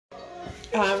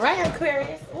All right,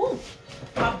 Aquarius. Ooh,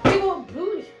 my big old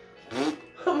booty.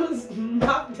 Almost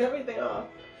knocked everything off.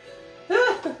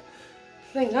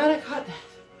 Thank God I caught that.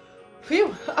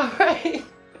 Phew. All right.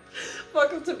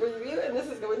 Welcome to Briyview, and this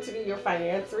is going to be your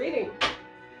finance reading.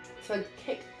 So,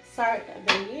 kick start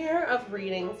the year of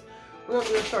readings. We're going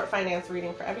to do a short finance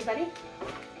reading for everybody.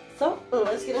 So,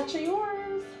 let's get into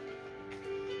yours.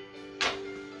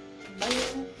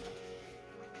 Bye.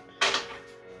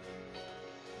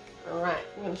 Alright,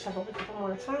 I'm going to shuffle a couple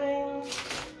more times.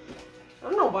 I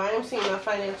don't know why I'm seeing that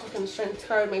financial constraints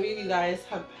card. Maybe you guys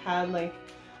have had, like,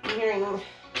 I'm hearing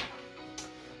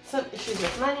some issues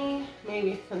with money,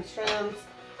 maybe constraints.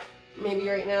 Maybe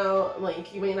right now,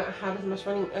 like, you may not have as much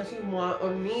money as you want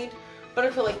or need, but I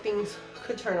feel like things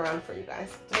could turn around for you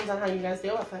guys. Depends on how you guys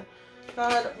deal with it.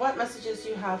 God, what messages do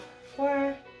you have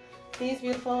for these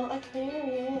beautiful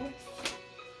Aquarius?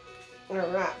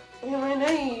 Alright, what do I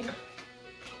need?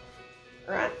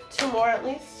 Alright, 2 more at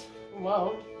least.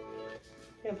 Whoa.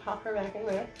 Gonna pop her back in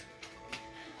there.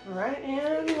 Alright,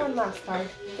 and 1 last card.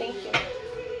 Thank you.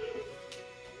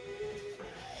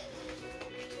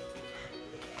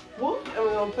 Whoop, and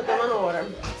we're gonna put them in order.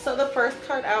 So the first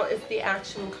card out is the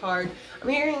action card. I'm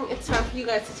hearing it's time for you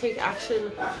guys to take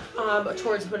action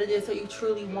towards what it is that you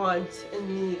truly want and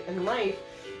need in life.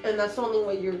 And that's the only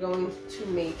way you're going to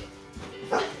make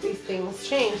these things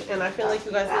change. And I feel like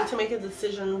you guys need to make a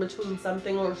decision between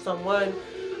something or someone.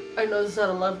 I know this is not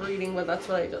a love reading, but that's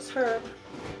what I just heard.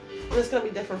 And it's going to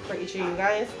be different for each of you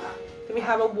guys. Then we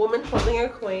have a woman holding a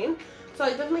coin. So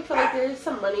I definitely feel like there is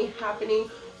some money happening.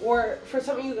 Or for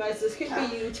some of you guys, this could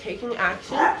be you taking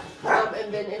action.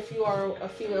 And then if you are a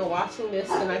female watching this,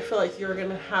 then I feel like you're going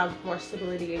to have more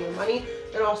stability in your money.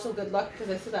 And also good luck, because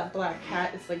I see that black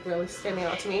cat is like really standing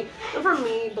out to me. And for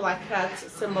me, black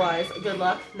cats symbolize good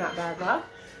luck, not bad luck.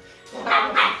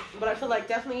 But I feel like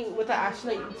definitely with the action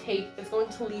that you take, it's going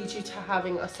to lead you to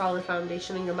having a solid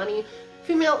foundation in your money.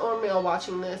 Female or male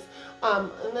watching this.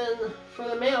 And then for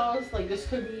the males, like this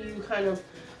could be you kind of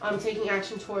taking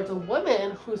action towards a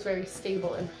woman who's very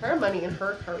stable in her money and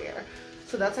her career.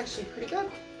 So that's actually pretty good.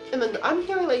 And then I'm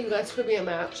hearing that you guys could be a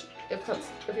match if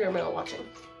you're a male watching.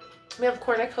 We have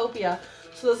cornucopia.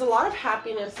 So there's a lot of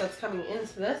happiness that's coming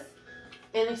into this.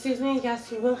 And excuse me,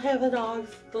 yes, you will have the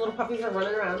dogs. The little puppies are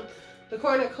running around. The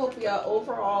cornucopia,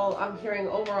 overall, I'm hearing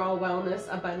overall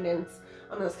wellness, abundance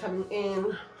that's coming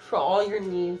in for all your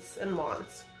needs and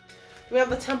wants. We have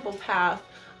the temple path.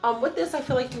 With this, I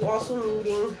feel like you also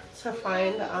needing to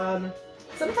find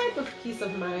some type of peace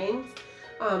of mind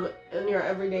in your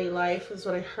everyday life is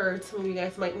what I heard. Some of you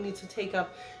guys might need to take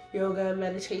up yoga,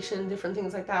 meditation, different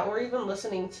things like that, or even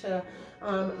listening to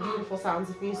beautiful sounds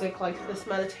of music like this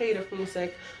meditative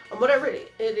music, whatever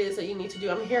it is that you need to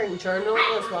do. I'm hearing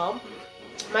journaling as well.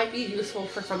 Might be useful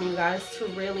for some of you guys to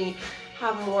really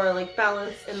have more like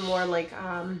balance and more like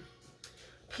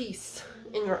peace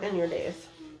in your days.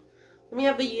 Then we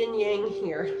have the yin yang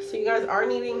here. So you guys are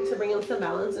needing to bring in some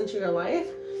balance into your life.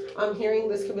 I'm hearing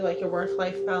this could be like your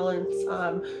work-life balance,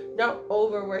 not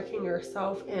overworking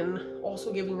yourself, and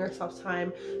also giving yourself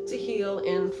time to heal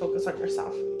and focus on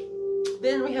yourself.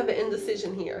 Then we have the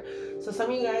indecision here. So some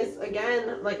of you guys,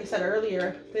 again, like I said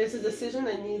earlier, there's a decision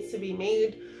that needs to be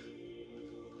made.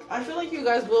 I feel like you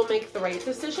guys will make the right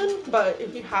decision, but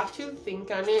if you have to,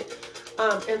 think on it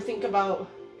and think about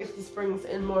if this brings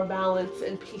in more balance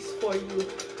and peace for you.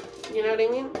 You know what I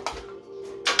mean?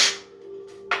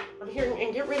 I'm hearing,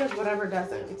 and get rid of whatever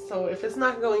doesn't. So if it's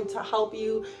not going to help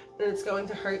you and it's going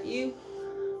to hurt you,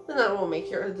 then that will make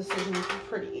your decision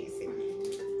pretty easy.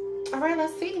 All right,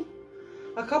 let's see.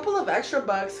 A couple of extra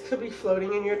bucks could be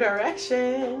floating in your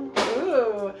direction.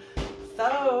 Ooh.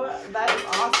 So that is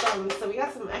awesome. So we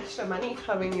got some extra money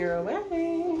coming your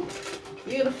way.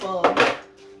 Beautiful.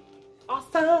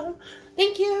 Awesome.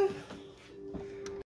 Thank you.